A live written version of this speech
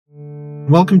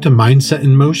Welcome to Mindset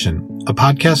in Motion, a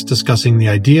podcast discussing the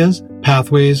ideas,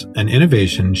 pathways, and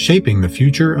innovation shaping the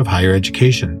future of higher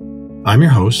education. I'm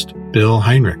your host, Bill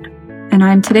Heinrich. And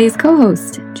I'm today's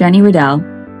co-host, Jenny Riddell.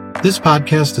 This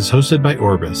podcast is hosted by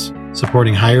Orbis,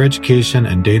 supporting higher education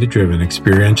and data-driven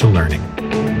experiential learning.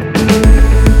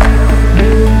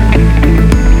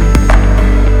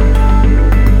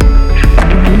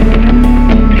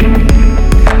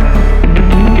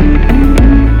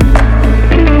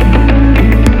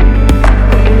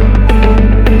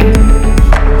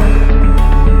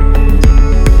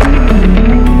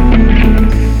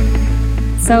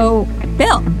 So,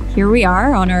 Bill, here we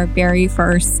are on our very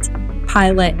first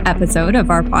pilot episode of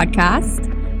our podcast.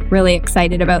 Really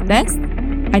excited about this.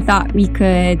 I thought we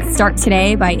could start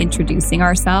today by introducing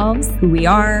ourselves, who we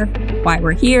are, why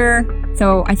we're here.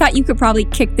 So I thought you could probably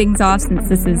kick things off since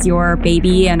this is your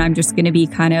baby and I'm just going to be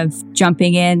kind of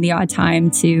jumping in the odd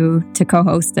time to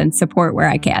co-host and support where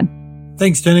I can.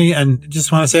 Thanks, Jenny. And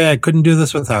just want to say I couldn't do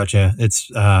this without you.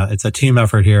 It's a team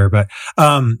effort here. But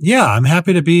I'm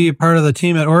happy to be part of the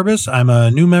team at Orbis. I'm a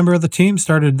new member of the team,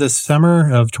 started this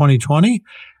summer of 2020.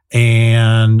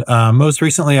 And most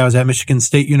recently, I was at Michigan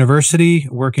State University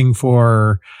working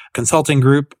for a consulting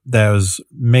group that was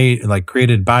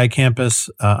created by campus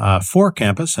for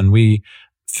campus. And we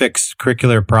fixed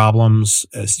curricular problems,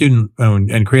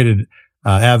 and created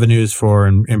avenues for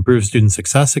improved student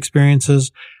success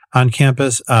experiences on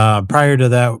campus. Prior to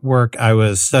that work, I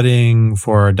was studying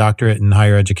for a doctorate in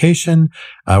higher education,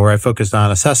 where I focused on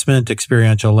assessment,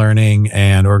 experiential learning,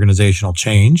 and organizational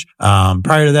change.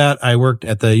 Prior to that, I worked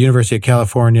at the University of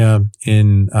California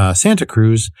in Santa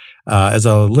Cruz as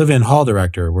a live-in hall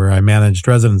director, where I managed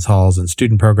residence halls and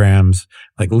student programs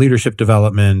like leadership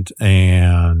development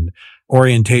and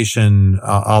orientation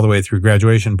all the way through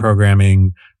graduation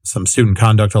programming, some student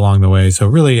conduct along the way. So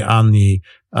really on the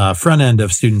front end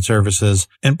of student services.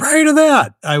 And prior to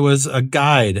that, I was a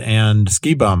guide and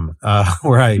ski bum,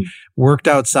 where I worked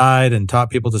outside and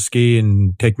taught people to ski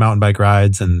and take mountain bike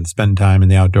rides and spend time in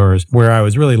the outdoors, where I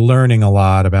was really learning a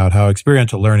lot about how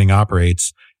experiential learning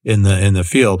operates in the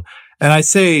field. And I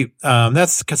say,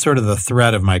 that's sort of the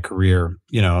thread of my career.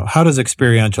 You know, how does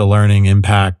experiential learning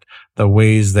impact the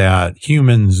ways that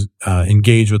humans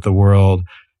engage with the world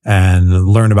and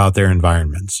learn about their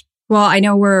environments? Well, I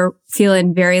know we're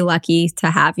feeling very lucky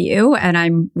to have you, and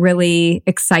I'm really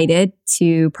excited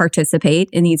to participate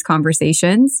in these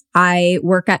conversations. I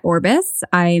work at Orbis.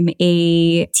 I'm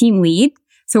a team lead.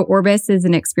 So Orbis is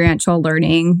an experiential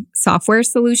learning software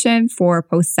solution for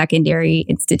post-secondary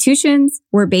institutions.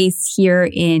 We're based here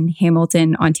in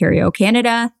Hamilton, Ontario,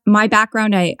 Canada. My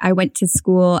background, I went to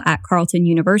school at Carleton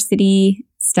University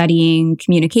studying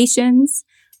communications.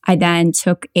 I then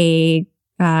took a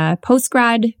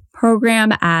postgrad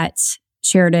program at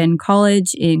Sheridan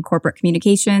College in corporate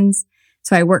communications.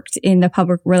 So I worked in the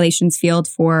public relations field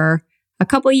for a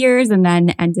couple of years and then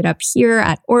ended up here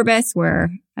at Orbis, where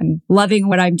I'm loving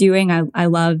what I'm doing. I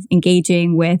love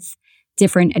engaging with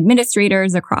different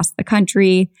administrators across the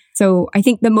country. So I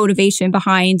think the motivation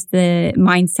behind the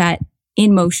Mindset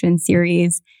in Motion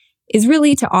series is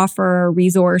really to offer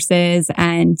resources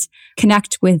and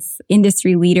connect with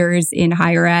industry leaders in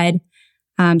higher ed.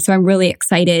 So I'm really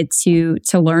excited to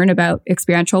learn about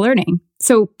experiential learning.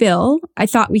 So Bill, I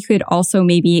thought we could also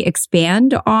maybe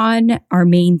expand on our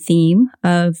main theme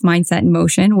of Mindset in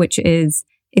Motion, which is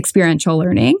experiential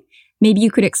learning. Maybe you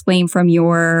could explain from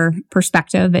your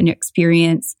perspective and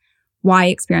experience why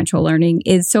experiential learning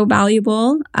is so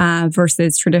valuable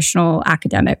versus traditional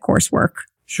academic coursework.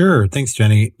 Sure. Thanks,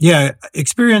 Jenny. Yeah,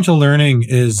 experiential learning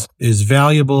is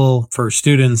valuable for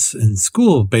students in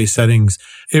school-based settings.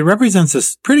 It represents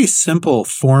a pretty simple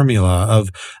formula of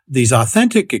these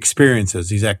authentic experiences,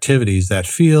 these activities that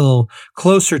feel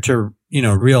closer to,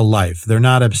 real life. They're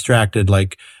not abstracted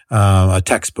like a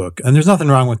textbook. And there's nothing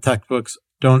wrong with textbooks.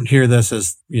 Don't hear this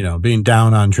as, being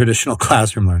down on traditional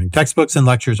classroom learning. Textbooks and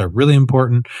lectures are really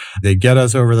important. They get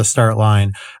us over the start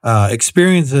line.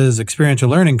 Experiential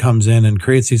learning comes in and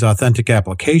creates these authentic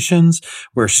applications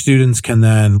where students can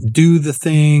then do the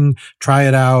thing, try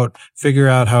it out, figure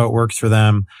out how it works for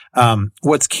them.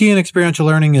 What's key in experiential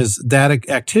learning is that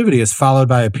activity is followed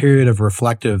by a period of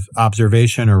reflective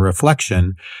observation or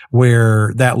reflection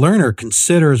where that learner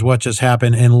considers what just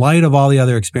happened in light of all the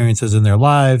other experiences in their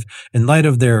life, in light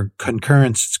of their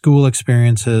concurrent school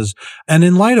experiences, and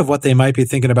in light of what they might be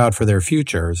thinking about for their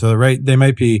future. So, they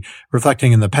might be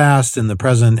reflecting in the past, in the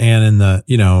present, and in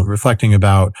the, reflecting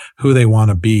about who they want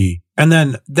to be And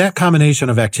then that combination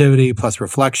of activity plus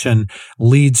reflection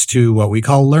leads to what we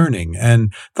call learning.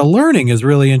 And the learning is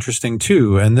really interesting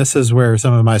too. And this is where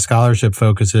some of my scholarship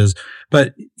focuses.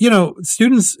 But,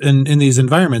 students in these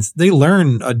environments, they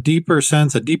learn a deeper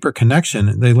sense, a deeper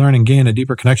connection. They learn and gain a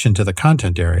deeper connection to the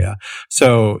content area.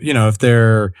 So,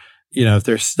 if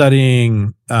they're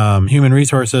studying human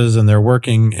resources and they're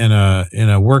working in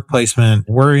a work placement,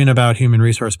 worrying about human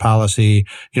resource policy,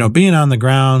 being on the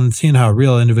ground, seeing how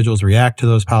real individuals react to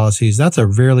those policies, that's a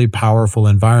really powerful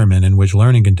environment in which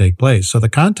learning can take place. So the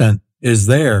content is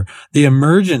there. The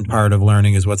emergent part of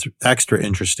learning is what's extra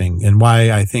interesting and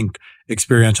why I think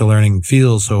experiential learning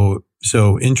feels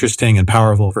so interesting and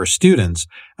powerful for students.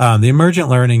 The emergent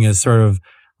learning is sort of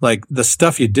like the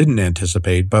stuff you didn't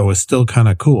anticipate, but was still kind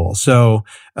of cool. So,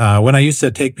 when I used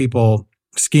to take people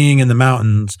skiing in the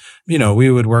mountains, we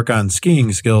would work on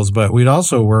skiing skills, but we'd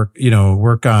also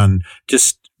work on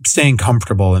just staying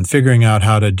comfortable and figuring out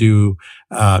how to do,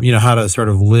 how to sort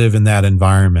of live in that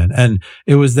environment. And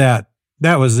it was that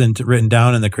wasn't written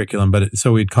down in the curriculum, but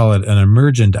so we'd call it an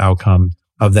emergent outcome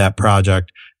of that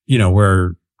project,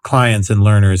 where clients and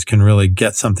learners can really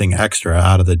get something extra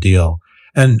out of the deal.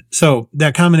 And so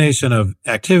that combination of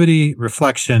activity,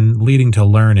 reflection, leading to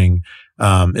learning,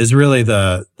 is really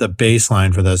the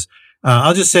baseline for this.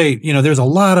 I'll just say, there's a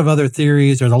lot of other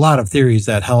theories. There's a lot of theories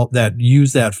that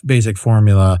use that basic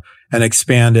formula and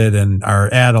expand it and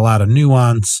add a lot of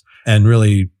nuance and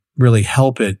really, really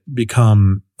help it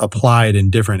become applied in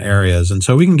different areas. And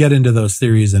so we can get into those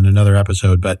theories in another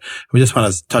episode, but we just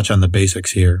want to touch on the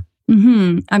basics here.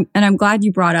 Mm-hmm. And I'm glad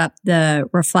you brought up the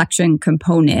reflection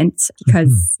component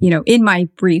because, in my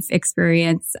brief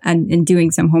experience and in doing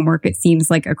some homework, it seems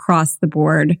like across the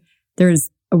board, there's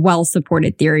a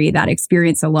well-supported theory that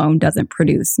experience alone doesn't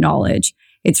produce knowledge.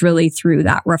 It's really through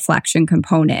that reflection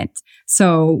component.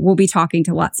 So we'll be talking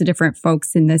to lots of different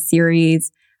folks in this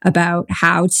series about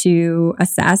how to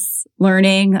assess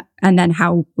learning and then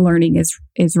how learning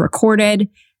is recorded.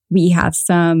 We have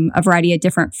a variety of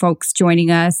different folks joining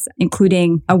us,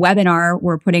 including a webinar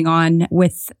we're putting on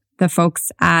with the folks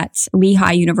at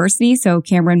Lehigh University. So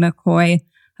Cameron McCoy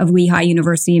of Lehigh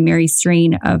University and Mary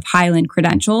Strain of Highland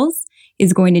Credentials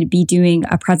is going to be doing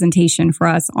a presentation for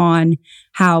us on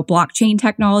how blockchain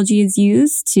technology is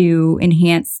used to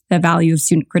enhance the value of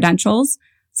student credentials.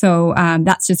 So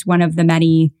that's just one of the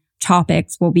many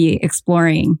topics we'll be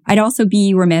exploring. I'd also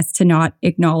be remiss to not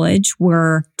acknowledge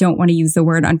don't want to use the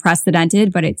word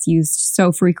unprecedented, but it's used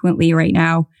so frequently right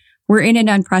now. We're in an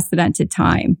unprecedented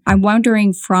time. I'm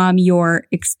wondering from your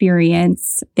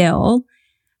experience, Bill,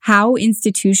 how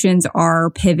institutions are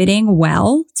pivoting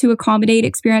well to accommodate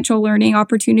experiential learning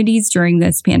opportunities during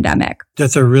this pandemic?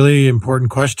 That's a really important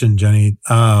question, Jenny.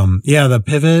 The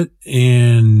pivot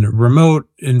in remote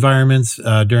environments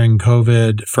during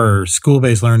COVID for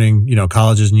school-based learning,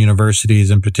 colleges and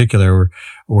universities in particular,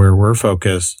 where we're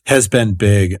focused, has been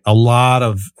big. A lot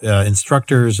of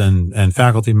instructors and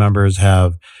faculty members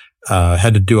have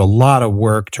had to do a lot of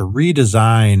work to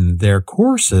redesign their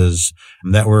courses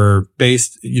that were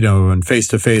based, in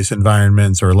face-to-face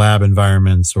environments or lab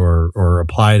environments or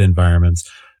applied environments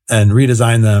and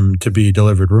redesign them to be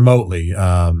delivered remotely.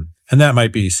 And that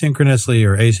might be synchronously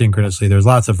or asynchronously. There's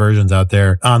lots of versions out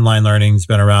there. Online learning's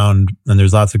been around and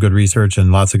there's lots of good research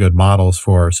and lots of good models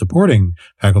for supporting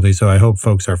faculty. So I hope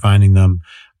folks are finding them.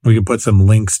 We can put some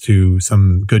links to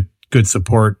some good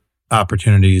support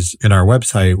opportunities in our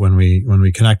website when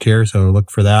we connect here. So look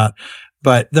for that.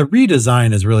 But the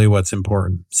redesign is really what's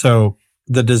important. So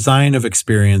the design of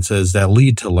experiences that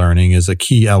lead to learning is a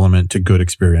key element to good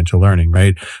experiential learning,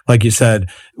 right? Like you said,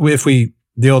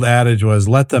 the old adage was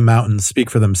let the mountains speak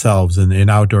for themselves in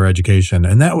outdoor education.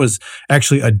 And that was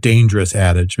actually a dangerous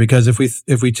adage because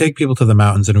if we take people to the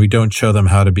mountains and we don't show them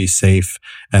how to be safe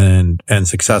and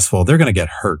successful, they're going to get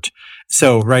hurt.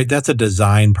 So, right, that's a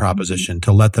design proposition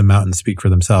to let the mountains speak for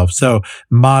themselves. So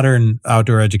modern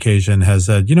outdoor education has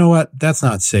said, you know what, that's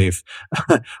not safe.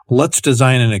 Let's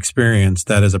design an experience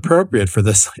that is appropriate for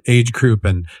this age group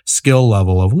and skill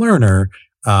level of learner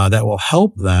that will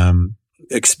help them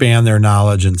expand their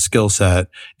knowledge and skill set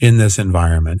in this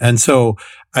environment. And so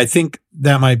I think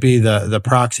that might be the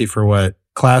proxy for what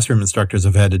classroom instructors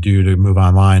have had to do to move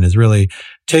online is really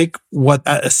take what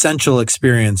that essential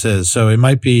experience is. So it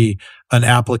might be an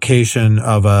application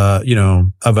of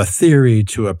a theory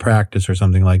to a practice or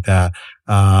something like that.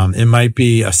 It might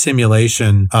be a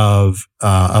simulation of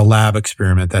a lab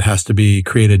experiment that has to be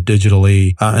created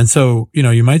digitally. And so,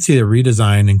 you might see a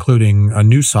redesign, including a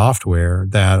new software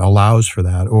that allows for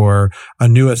that or a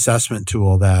new assessment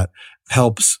tool that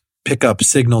helps pick up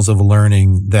signals of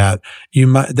learning that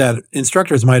that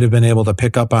instructors might have been able to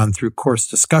pick up on through course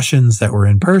discussions that were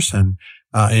in person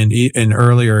in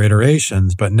earlier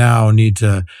iterations, but now need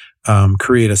to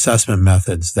create assessment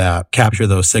methods that capture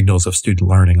those signals of student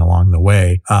learning along the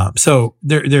way. So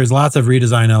there's lots of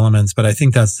redesign elements, but I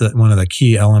think that's one of the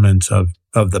key elements of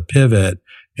the pivot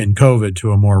in COVID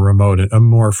to a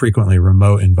more frequently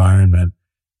remote environment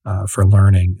for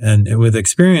learning. And with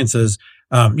experiences,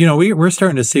 we're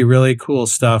starting to see really cool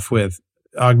stuff with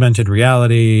augmented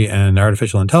reality and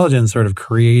artificial intelligence sort of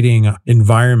creating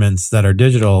environments that are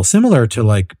digital, similar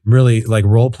to really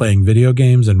role-playing video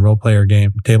games and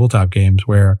tabletop games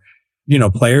where,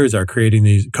 players are co-creating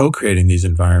these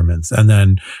environments and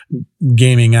then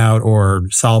gaming out or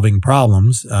solving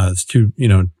problems. It's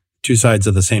two sides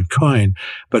of the same coin,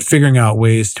 but figuring out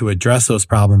ways to address those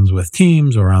problems with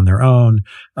teams or on their own,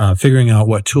 figuring out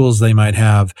what tools they might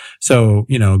have. So,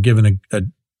 given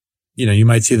you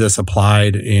might see this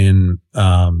applied in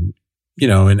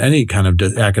any kind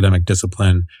of academic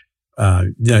discipline.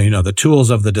 The tools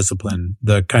of the discipline,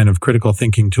 the kind of critical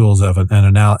thinking tools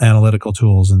and analytical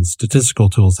tools and statistical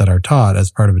tools that are taught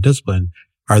as part of a discipline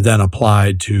are then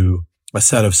applied to a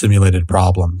set of simulated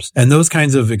problems. And those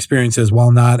kinds of experiences,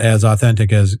 while not as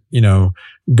authentic as,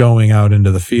 going out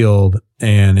into the field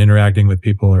and interacting with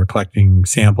people or collecting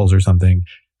samples or something,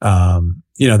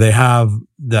 they have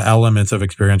the elements of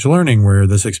experiential learning where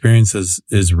this experience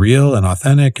is real and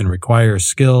authentic and requires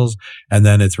skills. And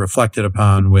then it's reflected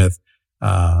upon with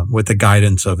the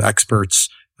guidance of experts,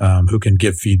 who can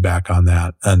give feedback on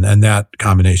that. And that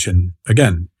combination,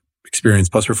 again, experience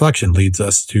plus reflection leads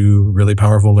us to really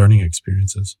powerful learning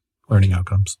experiences, learning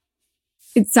outcomes.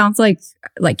 It sounds like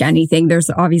anything, there's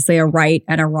obviously a right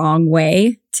and a wrong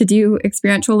way to do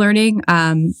experiential learning.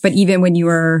 But even when you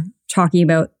were talking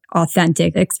about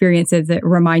authentic experiences, it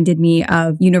reminded me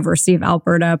of University of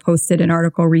Alberta posted an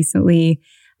article recently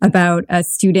about a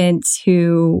student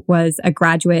who was a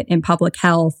graduate in public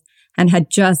health and had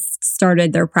just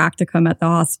started their practicum at the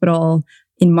hospital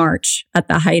in March at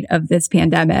the height of this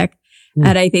pandemic.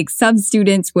 And I think some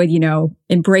students would,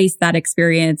 embrace that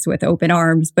experience with open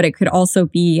arms, but it could also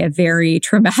be a very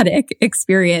traumatic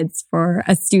experience for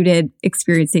a student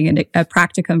experiencing a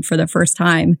practicum for the first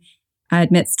time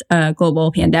amidst a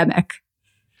global pandemic.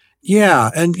 Yeah.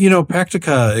 And,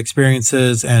 practica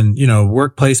experiences and,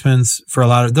 work placements for a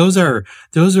lot of those are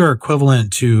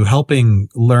equivalent to helping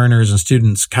learners and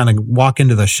students kind of walk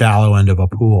into the shallow end of a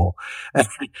pool.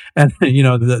 And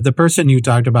the person you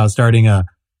talked about starting a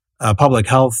public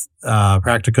health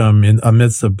practicum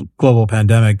amidst a global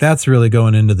pandemic, that's really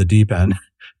going into the deep end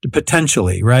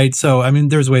potentially, right? So,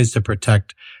 there's ways to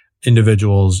protect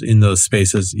individuals in those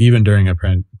spaces, even during a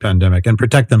pandemic, and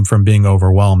protect them from being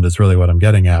overwhelmed is really what I'm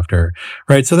getting after,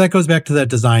 right? So that goes back to that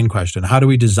design question. How do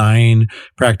we design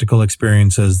practical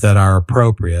experiences that are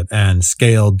appropriate and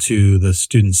scaled to the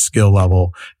student's skill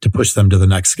level to push them to the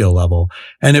next skill level?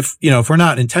 And if we're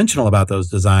not intentional about those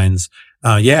designs,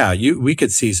 we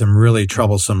could see some really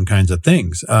troublesome kinds of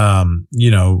things.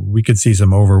 We could see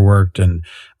some overworked and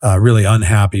really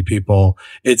unhappy people.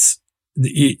 It's,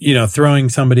 throwing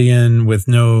somebody in with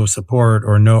no support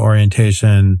or no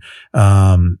orientation,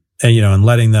 and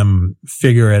letting them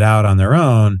figure it out on their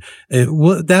own.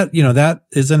 That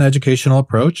is an educational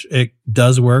approach. It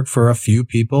does work for a few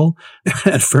people,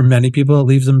 and for many people, it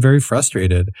leaves them very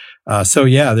frustrated.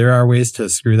 There are ways to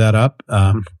screw that up,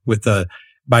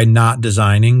 by not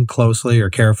designing closely or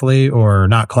carefully, or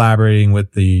not collaborating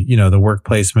with the work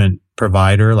placement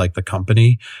provider, like the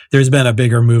company. There's been a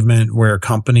bigger movement where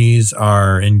companies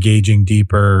are engaging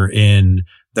deeper in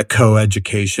the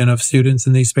co-education of students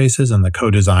in these spaces and the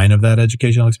co-design of that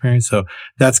educational experience. So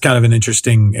that's kind of an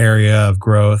interesting area of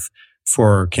growth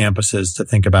for campuses to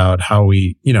think about how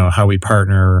we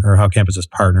partner, or how campuses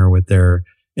partner with their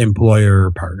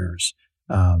employer partners.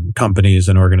 Companies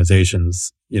and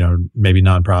organizations, maybe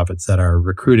nonprofits that are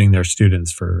recruiting their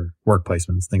students for work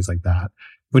placements, things like that.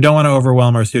 We don't want to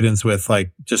overwhelm our students with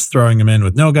just throwing them in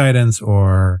with no guidance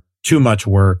or too much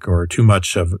work or too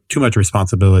much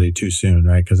responsibility too soon,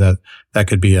 right? Because that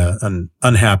could be an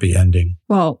unhappy ending.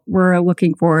 Well, we're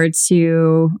looking forward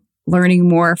to learning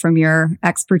more from your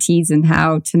expertise in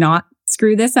how to not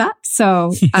screw this up.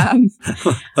 So,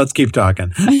 let's keep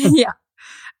talking.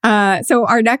 Yeah. So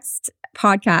our next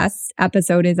podcast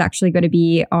episode is actually going to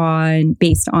be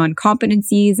based on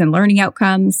competencies and learning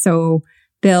outcomes. So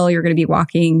Bill, you're going to be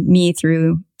walking me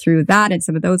through that and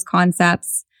some of those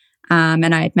concepts.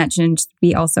 And I had mentioned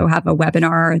we also have a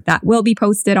webinar that will be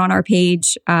posted on our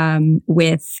page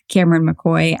with Cameron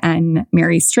McCoy and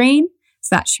Mary Strain.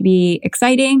 So that should be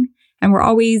exciting. And we're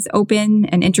always open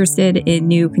and interested in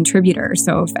new contributors.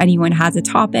 So if anyone has a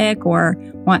topic or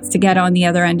wants to get on the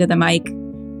other end of the mic,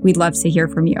 we'd love to hear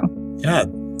from you. Yeah,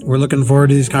 we're looking forward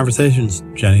to these conversations,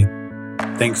 Jenny.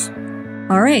 Thanks.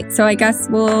 All right. So I guess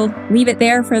we'll leave it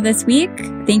there for this week.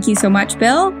 Thank you so much,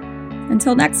 Bill.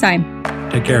 Until next time.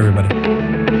 Take care, everybody.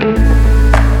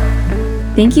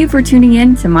 Thank you for tuning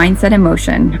in to Mindset in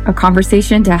Motion, a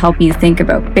conversation to help you think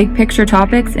about big picture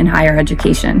topics in higher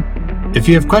education. If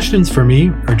you have questions for me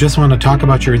or just want to talk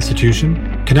about your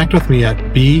institution, connect with me at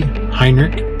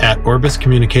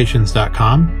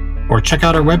bheinrich@orbiscommunications.com or check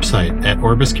out our website at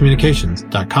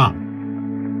orbiscommunications.com.